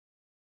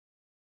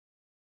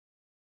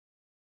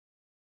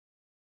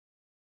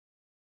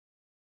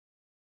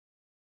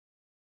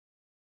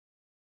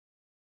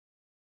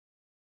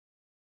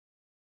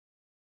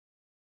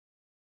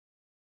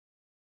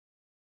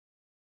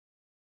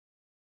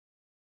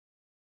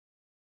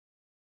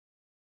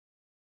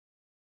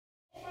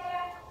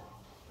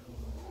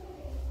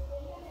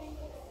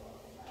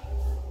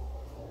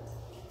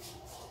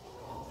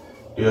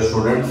Dear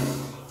students,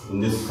 in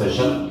this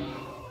session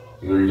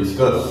we will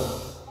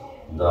discuss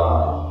the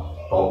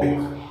topic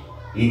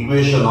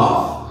equation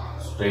of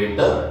straight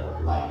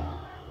line.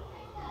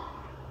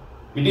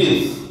 It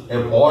is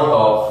a part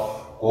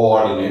of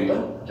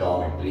coordinate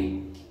geometry.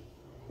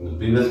 In the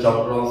previous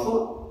chapter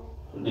also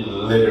it is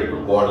related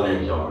to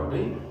coordinate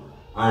geometry,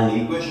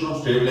 and equation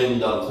of straight line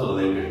is also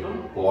related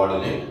to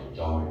coordinate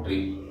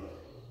geometry.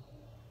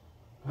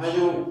 Are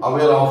you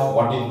aware of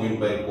what is meant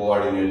by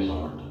coordinate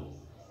geometry?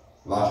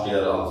 Last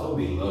year also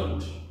we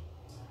learned.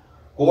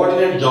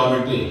 Coordinate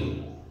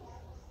geometry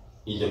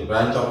is a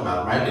branch of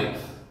mathematics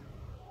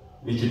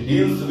which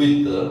deals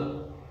with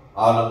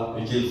or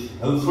which is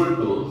helpful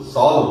to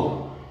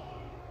solve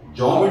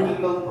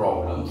geometrical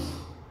problems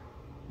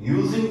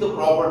using the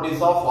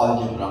properties of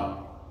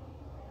algebra.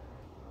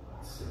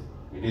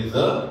 It is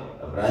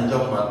a branch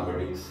of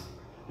mathematics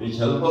which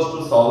helps us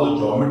to solve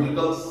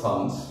geometrical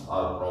sums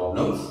or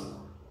problems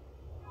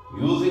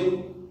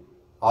using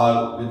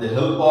or with the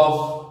help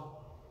of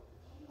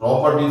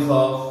properties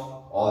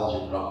of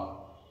algebra.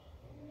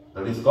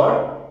 That is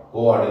called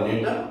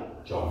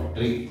coordinate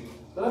geometry.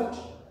 Correct?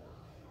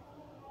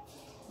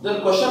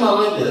 The question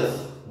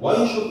arises,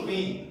 why should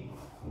we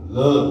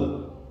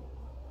learn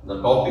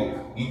the topic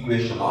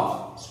equation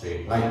of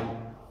straight line?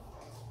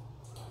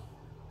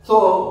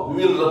 So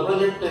we will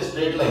represent a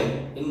straight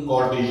line in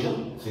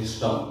Cartesian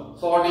system.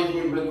 So what is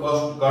meant by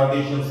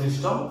Cartesian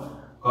system?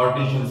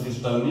 Cartesian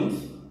system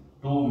means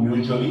two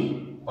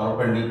mutually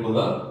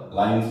perpendicular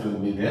lines will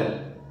be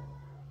there.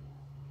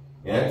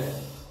 X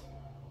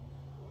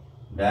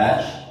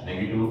dash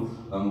negative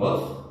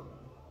numbers,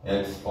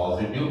 x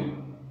positive,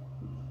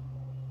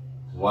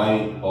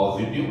 y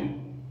positive,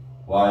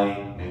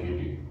 y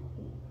negative.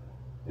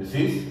 This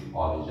is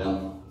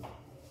origin.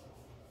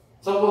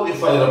 Suppose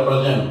if I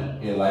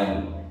represent a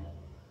line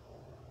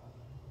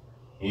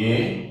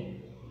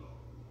A,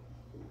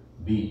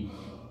 B.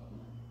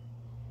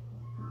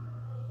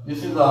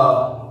 This is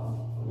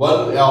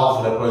one way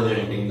of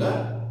representing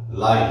the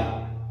line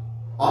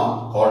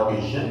on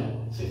Cartesian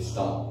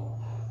system,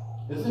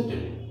 isn't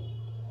it?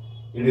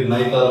 It is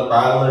neither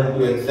parallel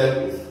to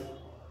x-axis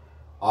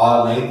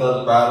or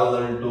neither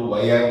parallel to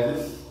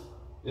y-axis,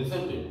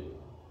 isn't it?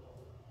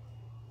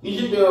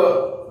 Is it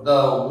the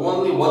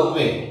only one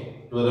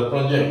way to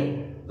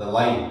represent the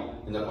line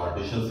in the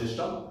Cartesian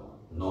system?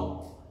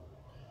 No.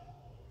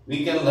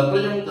 We can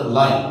represent the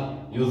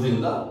line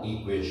using the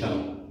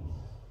equation.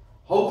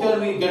 How can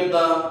we get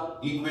the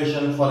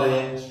equation for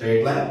a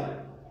straight line?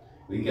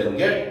 We can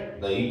get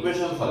the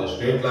equation for a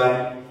straight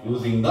line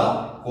using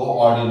the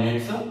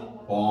coordinate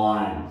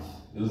points.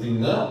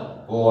 Using the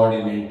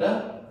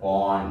coordinate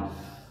points.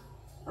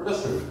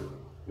 Understood?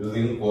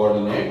 Using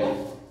coordinate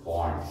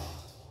points.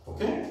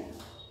 Okay?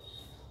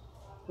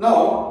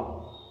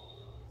 Now,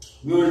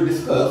 we will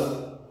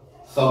discuss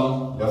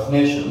some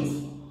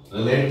definitions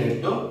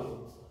related to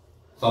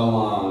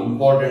some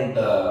important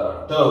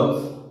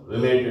terms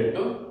related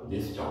to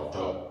this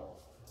chapter.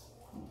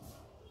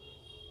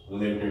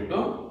 Related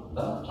to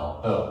the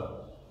chapter.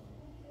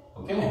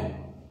 Okay.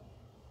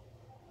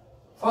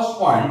 First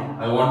point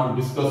I want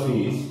to discuss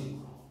is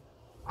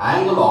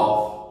angle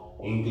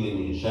of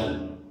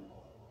inclination.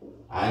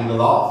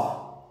 Angle of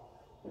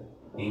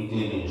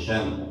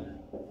inclination.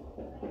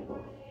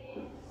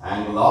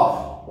 Angle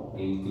of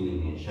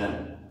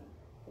inclination.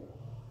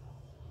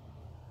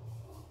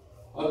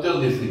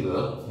 Observe this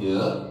figure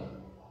here.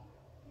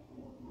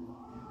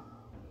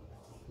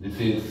 This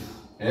is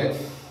x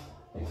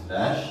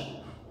dash.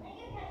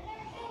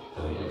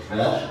 Sorry, x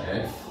dash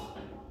x.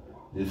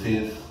 This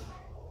is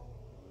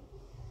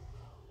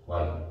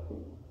y.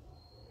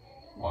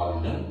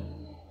 Origin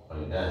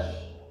y dash.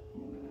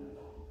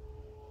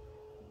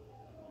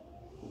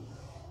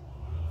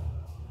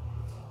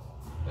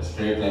 A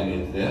straight line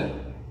is there.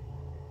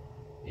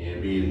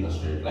 AB is the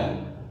straight line.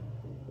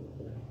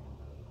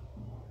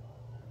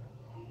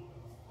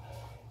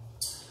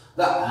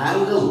 The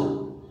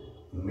angle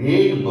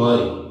made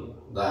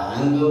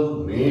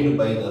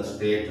by the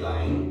straight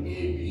line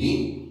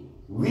AB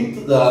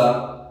with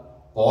the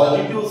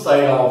positive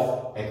side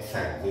of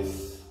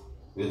x-axis,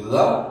 with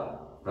the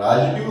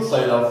positive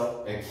side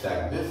of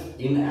x-axis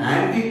in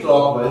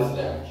anti-clockwise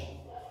direction.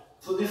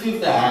 So this is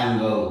the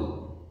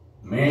angle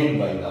made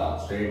by the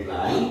straight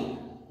line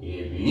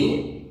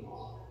AB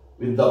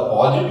with the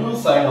positive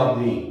side of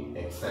the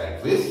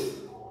x-axis.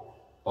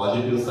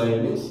 Positive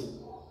side means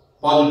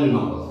positive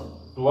numbers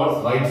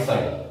towards right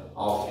side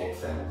of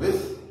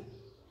x-axis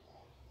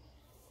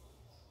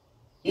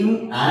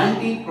in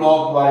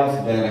anti-clockwise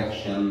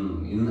direction.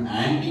 In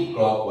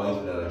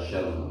anti-clockwise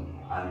direction,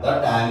 and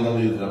that angle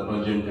is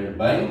represented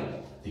by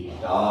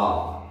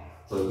theta.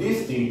 So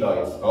this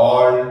theta is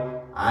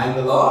called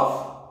angle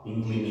of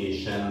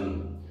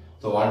inclination.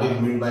 So what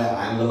is meant by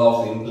angle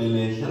of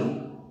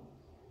inclination?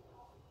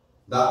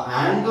 The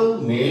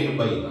angle made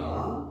by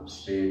the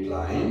straight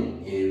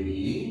line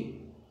AB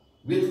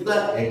with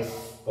the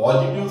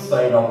positive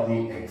side of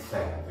the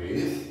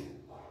x-axis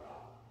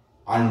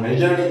and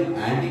measured in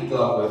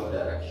anti-clockwise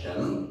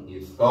direction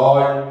is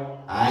called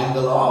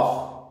angle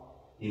of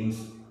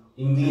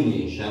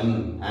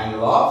inclination.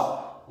 Angle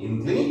of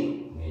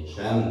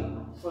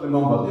inclination. So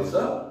remember this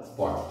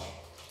point.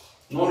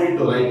 No need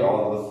to write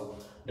all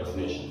this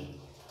definition.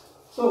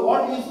 So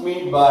what is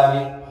meant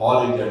by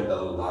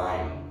horizontal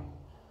line?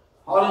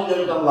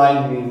 Horizontal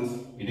line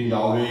means it is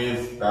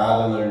always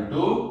parallel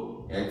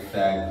to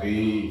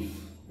x-axis.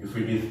 If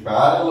it is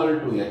parallel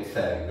to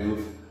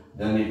x-axis,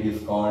 then it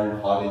is called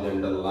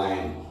horizontal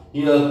line.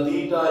 Here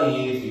theta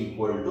is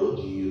equal to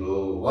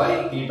 0.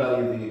 Why theta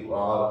is equal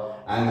or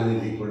angle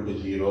is equal to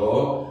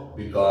 0?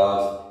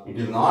 Because it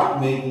is not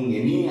making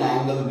any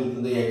angle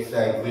with the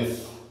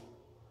x-axis.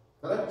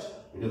 Correct?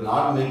 It is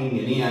not making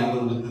any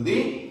angle with the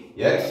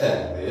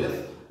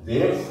x-axis.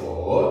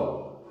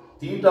 Therefore,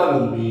 theta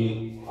will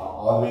be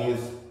always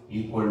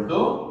equal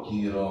to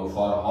 0.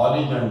 For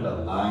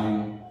horizontal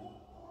line,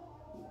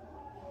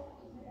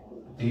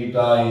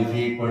 theta is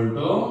equal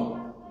to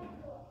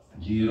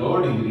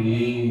 0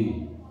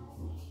 degree.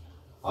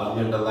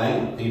 Horizontal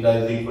line, theta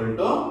is equal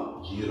to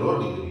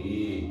 0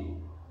 degree.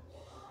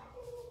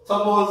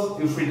 Suppose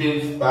if it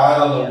is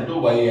parallel to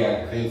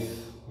y-axis,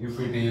 if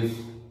it is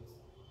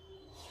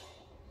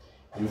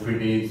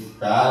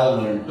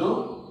parallel to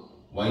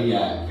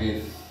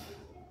y-axis,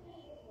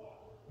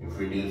 if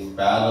it is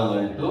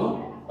parallel to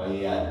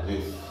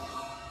y-axis,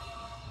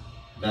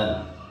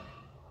 then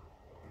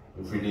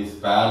if it is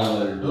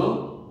parallel to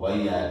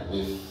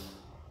y-axis,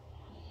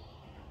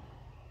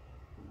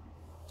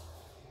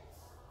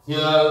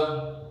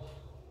 here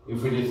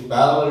if it is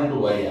parallel to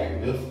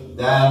y-axis,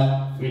 then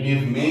it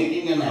is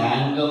making an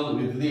angle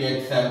with the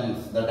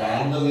x-axis. That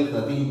angle is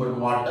nothing but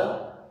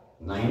what?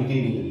 90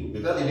 degree,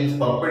 because it is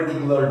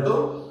perpendicular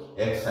to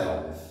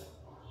x-axis.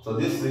 So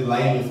this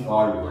line is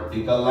called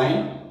vertical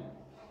line.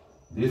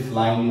 This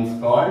line is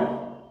called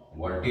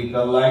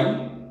vertical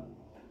line,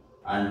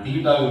 and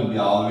theta will be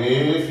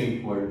always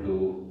equal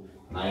to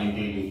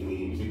 90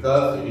 degree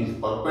because it is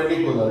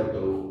perpendicular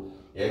to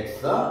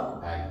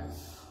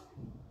x-axis.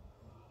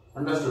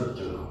 Understood,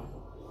 children?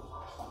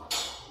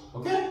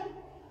 Okay.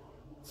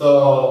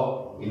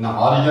 So in a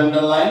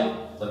horizontal line,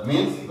 that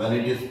means when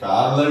it is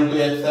parallel to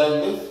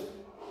x-axis,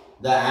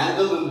 the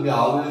angle will be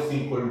always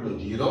equal to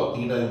 0.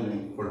 Theta will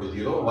be equal to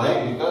 0.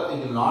 Why? Because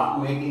it is not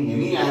making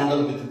any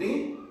angle with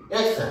the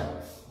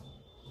x-axis.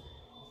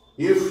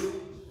 If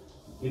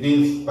it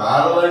is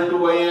parallel to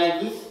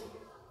y-axis,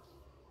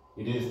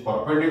 it is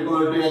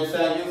perpendicular to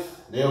x-axis.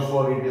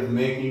 Therefore, it is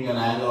making an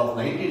angle of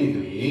 90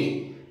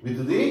 degree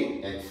with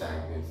the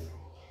x-axis.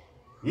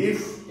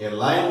 If a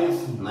line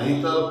is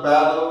neither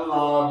parallel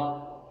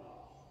nor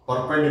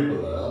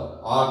perpendicular,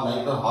 or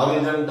neither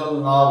horizontal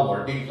nor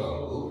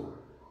vertical,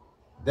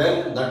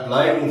 then that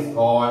line is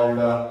called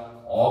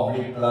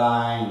oblique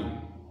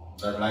line.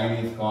 That line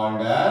is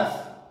called as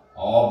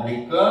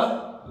oblique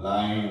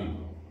line.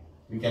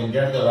 We can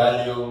get the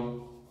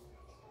value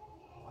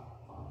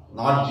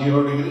not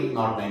 0 degree,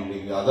 not 90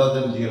 degree, other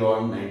than 0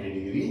 and 90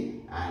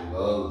 degree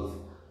angles.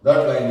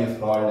 That line is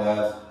called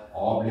as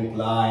oblique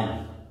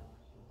line.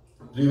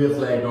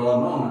 Previously I don't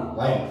know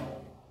line.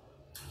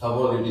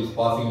 Suppose it is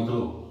passing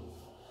through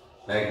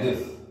like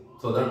this.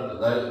 So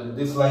that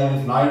this line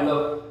is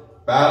neither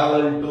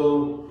parallel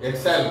to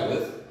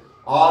x-axis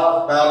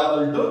or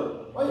parallel to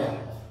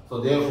y-axis.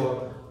 So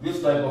therefore,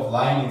 this type of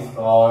line is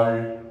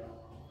called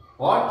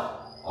what?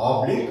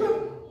 Oblique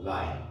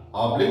line.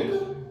 Oblique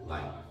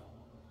line.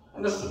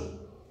 Understood?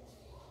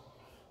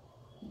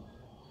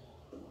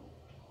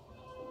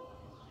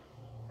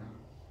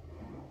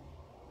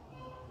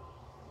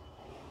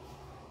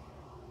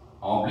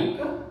 Oblique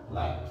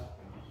line.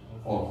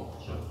 Oh,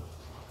 sure.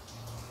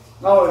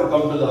 Now we will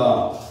come to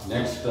the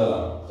next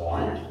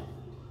point.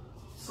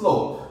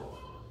 Slope.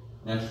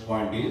 Next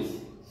point is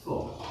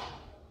slope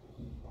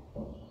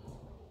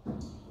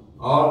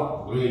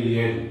or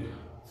gradient.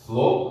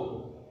 Slope,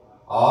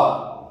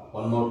 or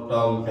one more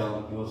term we can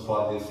use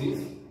for this is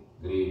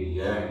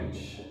gradient.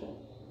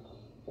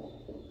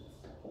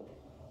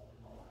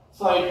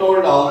 So I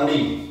told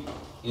already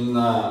in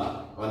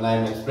when I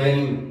am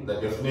explaining the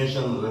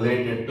definition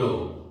related to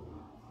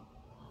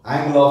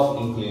angle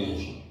of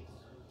inclination.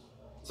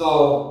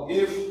 So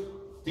if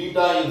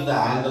theta is the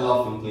angle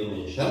of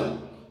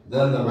inclination,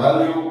 then the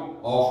value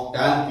of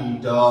tan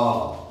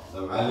theta,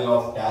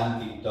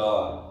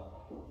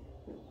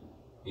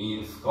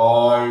 is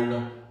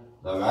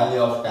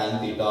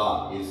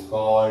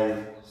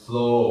called,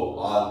 slope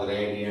or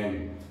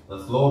gradient. The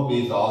slope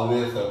is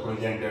always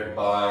represented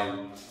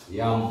by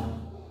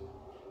m.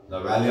 The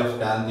value of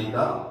tan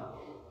theta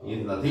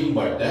is nothing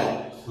but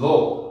a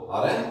slope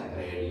or a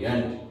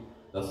gradient.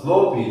 The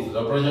slope is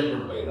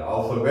represented by the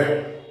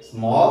alphabet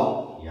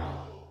small m.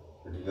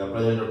 It is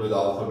represented by the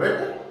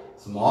alphabet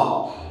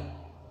small m.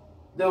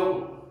 The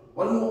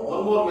one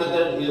more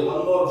method,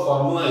 one more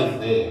formula is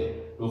there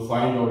to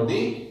find out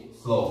the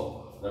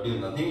slope. That is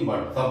nothing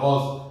but,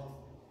 suppose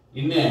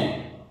in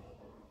a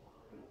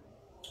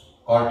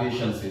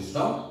Cartesian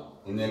system,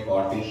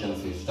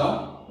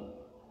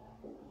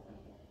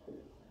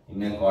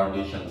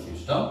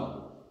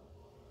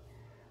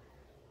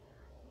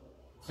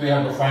 So you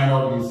have to find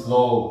out the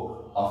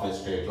slope of a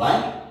straight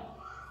line,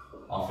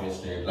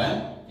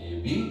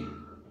 AB.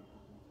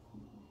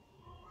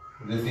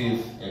 This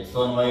is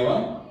x1,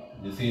 y1,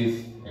 this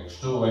is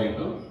x2,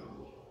 y2.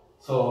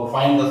 So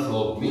find the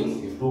slope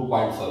means if 2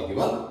 points are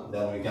given,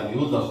 then we can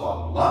use the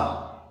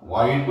formula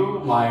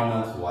y2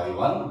 minus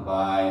y1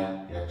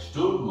 by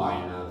x2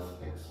 minus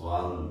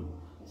x1.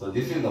 So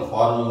this is the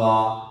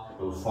formula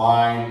to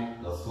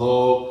find the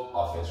slope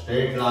of a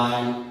straight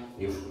line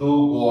if 2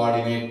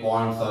 coordinate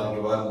points are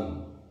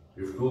given.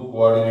 If 2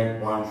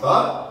 coordinate points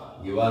are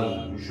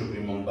given, you should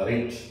remember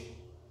it.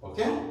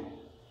 Okay?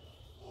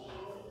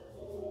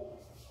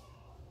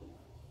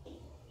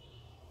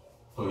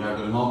 So you have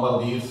to remember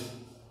these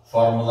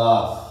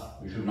formulas.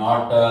 You should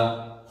not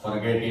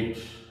forget it.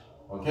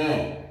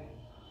 Okay?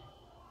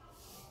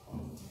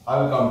 I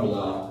will come to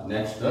the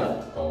next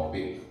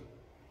topic.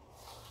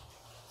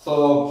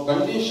 So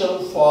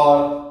condition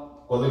for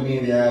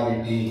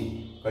collinearity.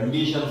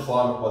 Condition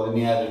for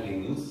collinearity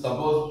means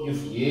suppose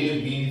if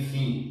A, B,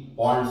 C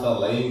points are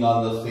lying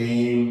on the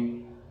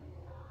same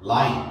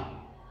line,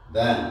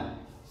 then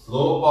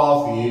slope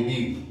of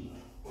AB,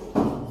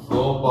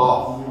 slope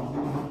of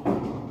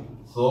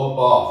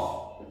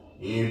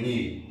AB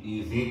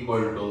is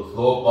equal to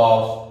slope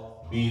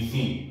of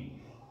BC,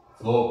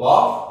 slope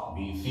of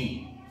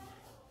BC.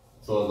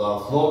 So the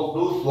slope,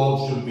 two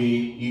slopes should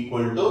be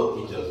equal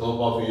to each other.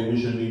 Slope of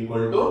AB should be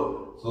equal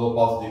to slope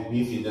of the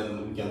BC.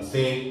 Then we can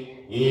say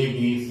A,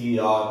 B, C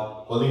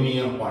are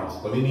collinear points.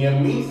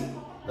 Collinear means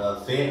the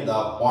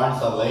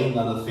points are lying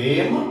on the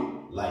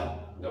same line.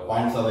 The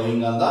points are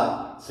lying on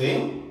the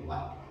same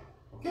line.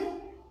 Okay?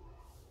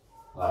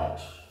 Right.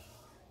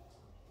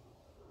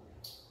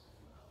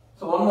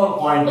 So one more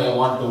point I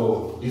want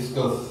to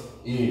discuss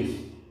is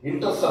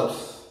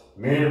intercepts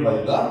made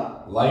by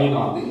the line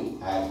on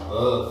the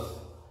axis.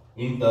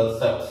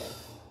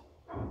 Intercepts.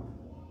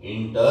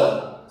 In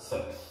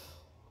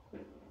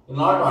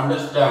order to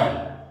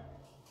understand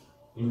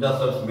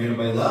intercepts made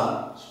by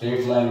the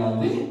straight line on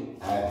the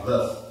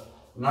axis,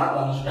 in order to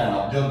understand,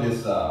 observe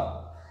this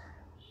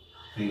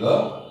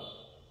figure.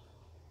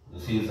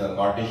 This is a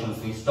Cartesian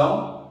system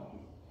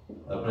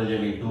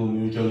representing two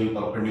mutually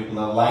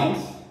perpendicular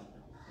lines,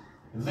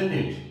 isn't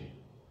it?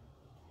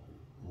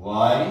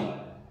 Y,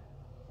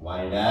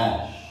 Y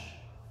dash,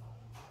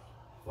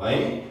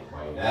 Y,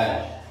 Y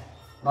dash.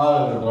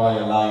 Now we will draw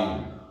a line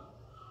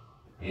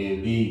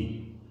AB.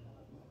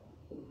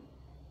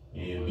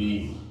 AB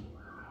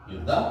is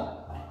the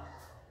line.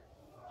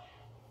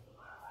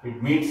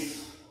 It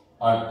meets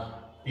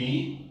at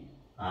P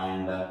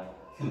and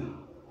Q.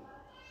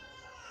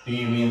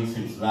 P means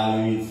its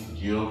value is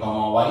 0,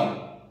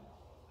 y.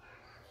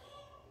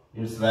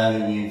 Its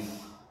value is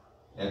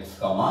x,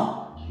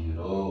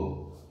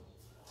 0.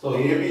 So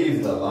AB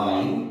is the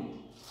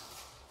line.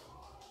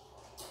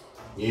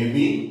 AB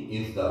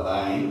is the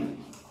line.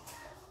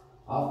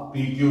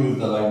 PQ is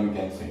the line, we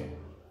can say.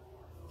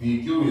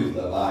 PQ is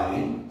the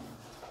line.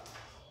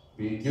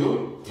 PQ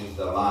is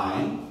the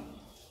line.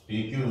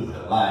 PQ is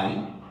the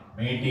line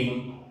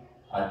meeting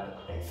at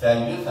x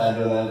axis as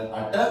well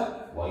as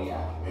at y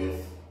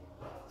axis.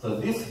 So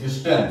this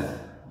distance,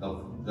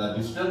 the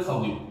distance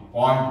of the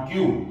point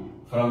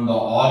Q from the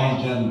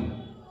origin,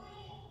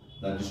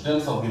 the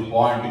distance of the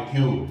point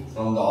Q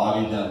from the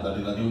origin, that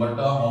is nothing but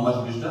how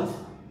much distance?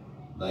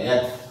 The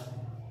x.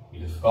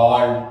 It is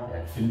called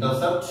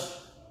x-intercept.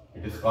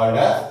 It is called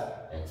as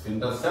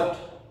x-intercept.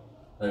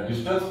 The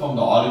distance from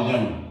the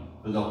origin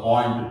to the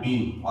point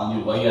P on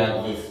the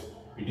y-axis,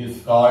 it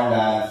is called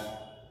as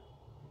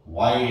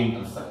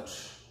y-intercept.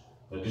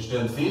 The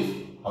distance is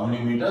how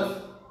many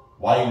meters?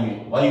 Y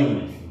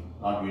units,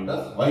 not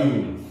meters, y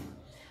units.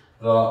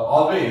 So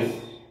always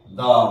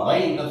the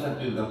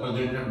y-intercept is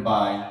represented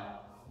by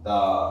the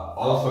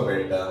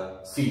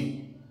alphabet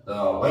C.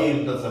 The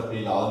y-intercept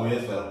is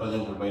always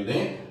represented by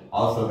the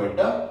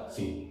alphabet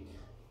C.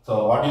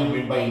 So what is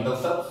meant by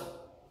intercepts?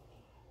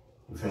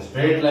 If a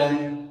straight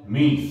line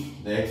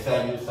meets the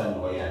x-axis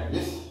and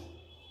y-axis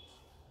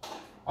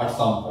at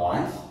some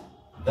points,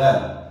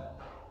 then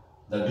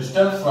the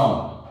distance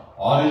from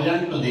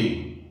origin to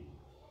the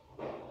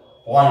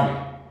point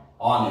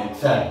on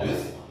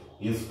x-axis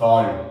is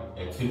called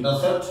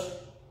x-intercept.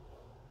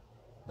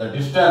 The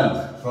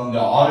distance from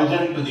the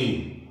origin to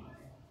the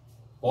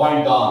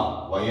point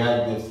on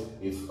y-axis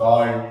is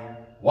called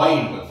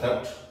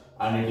y-intercept,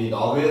 and it is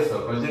always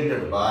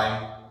represented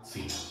by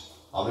C.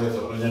 Always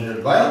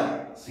represented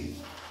by C.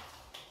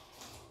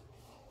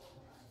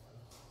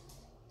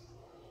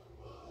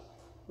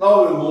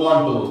 Now we will move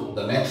on to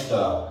the next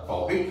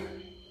topic.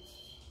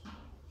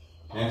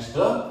 Next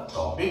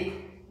topic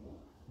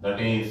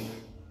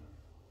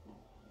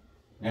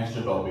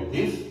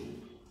is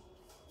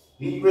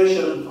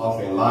equation of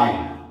a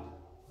line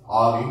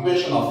or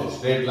equation of a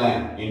straight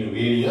line in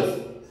various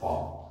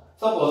forms.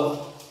 Suppose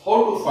how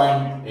to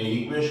find a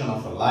equation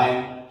of a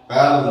line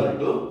parallel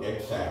to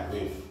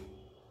x-axis.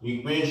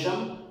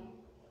 Equation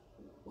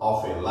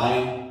of a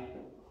line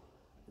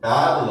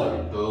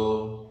parallel to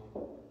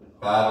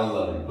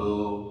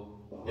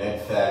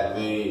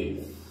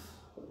x-axis.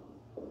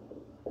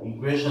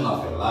 equation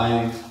of a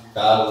line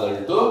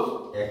parallel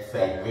to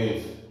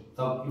x-axis.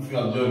 So if you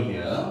observe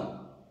here,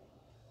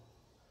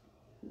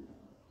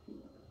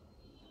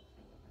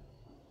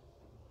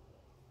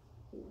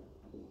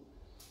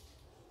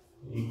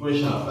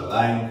 equation of a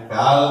line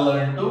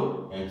parallel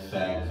to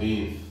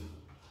x-axis.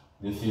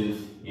 This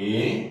is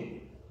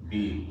A,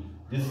 B.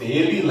 This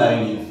AB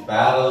line is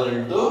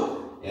parallel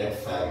to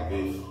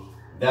x-axis.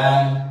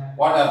 Then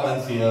what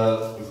happens here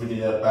if it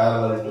is a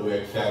parallel to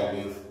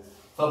x-axis?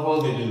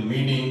 Suppose it is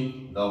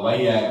meeting the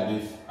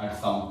y-axis at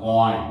some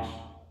point.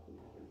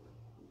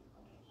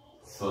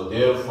 So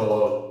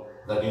therefore,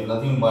 that is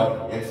nothing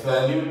but x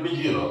value will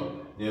be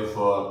 0.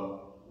 Therefore,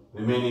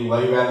 remaining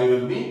y value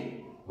will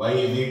be y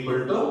is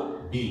equal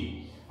to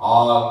b,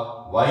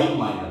 or y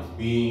minus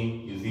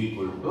b is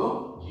equal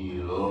to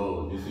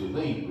 0. This is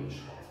the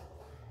equation.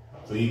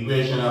 So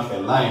equation of a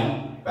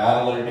line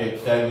parallel to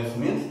x-axis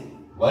means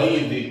y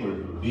is equal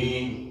to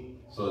b.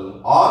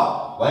 So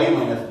or y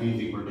minus b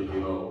is equal to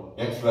 0.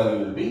 X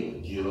value will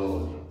be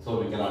 0.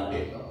 So we cannot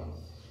take that.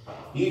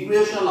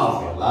 Equation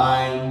of a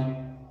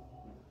line.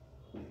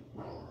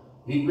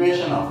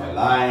 Equation of a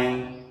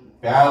line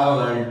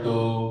parallel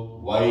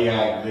to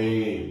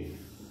y-axis.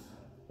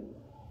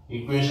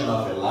 Equation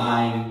of a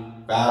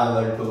line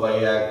parallel to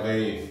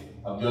y-axis.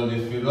 Observe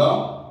this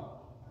figure.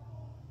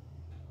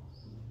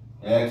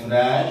 X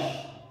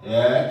dash,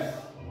 x,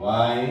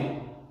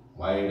 y,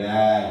 y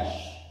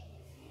dash.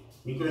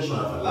 Equation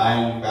of a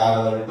line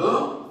parallel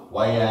to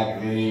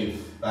y-axis.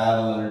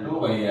 Parallel to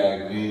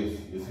y-axis.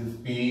 This is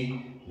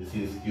P, this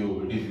is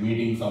Q. It is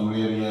meeting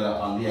somewhere here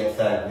on the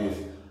x-axis.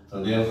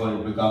 So therefore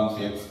it becomes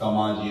x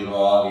comma 0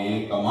 or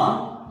a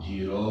comma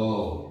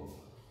 0.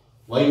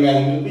 Y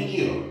value will be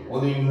 0.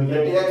 Only you will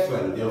get x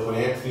value. Therefore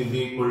x is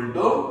equal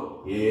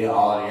to a,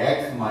 or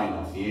x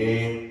minus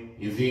a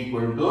is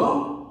equal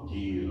to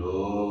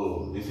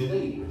 0. This is the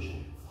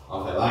equation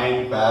of a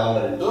line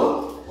parallel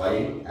to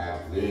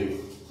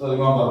y-axis. So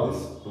remember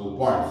these 2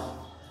 points.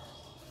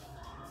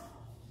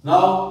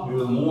 Now we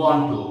will move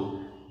on to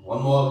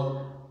one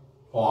more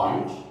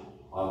point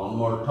or one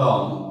more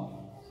term.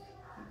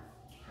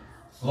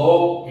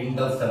 Slope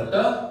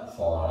interceptor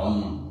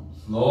form.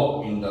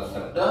 Slope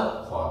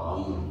interceptor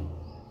form.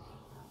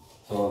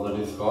 So that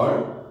is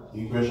called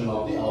equation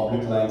of the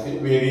oblique lines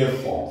in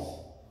various forms.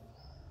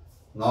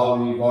 Now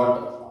we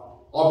got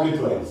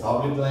oblique lines.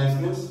 Oblique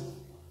lines means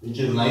which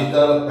is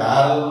neither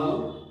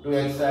parallel to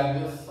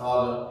x-axis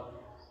or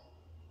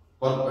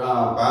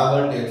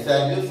parallel to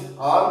x-axis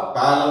or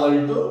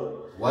parallel to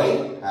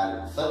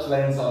y-axis. Such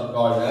lines are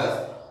called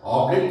as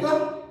oblique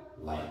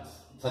lines.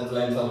 Such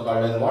lines are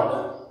called as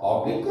what?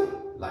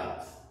 Oblique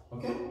lines.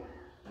 Okay.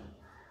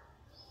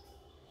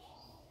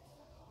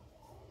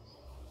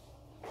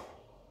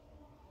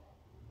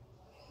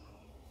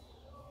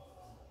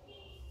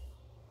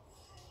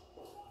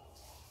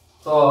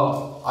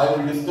 So I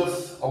will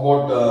discuss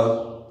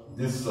about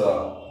this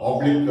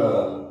oblique,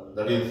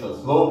 that is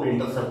slope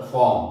intercept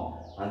form,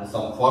 and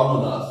some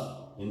formulas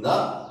in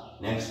the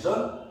next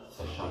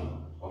session.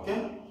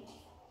 Okay.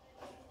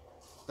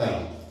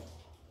 Thank you.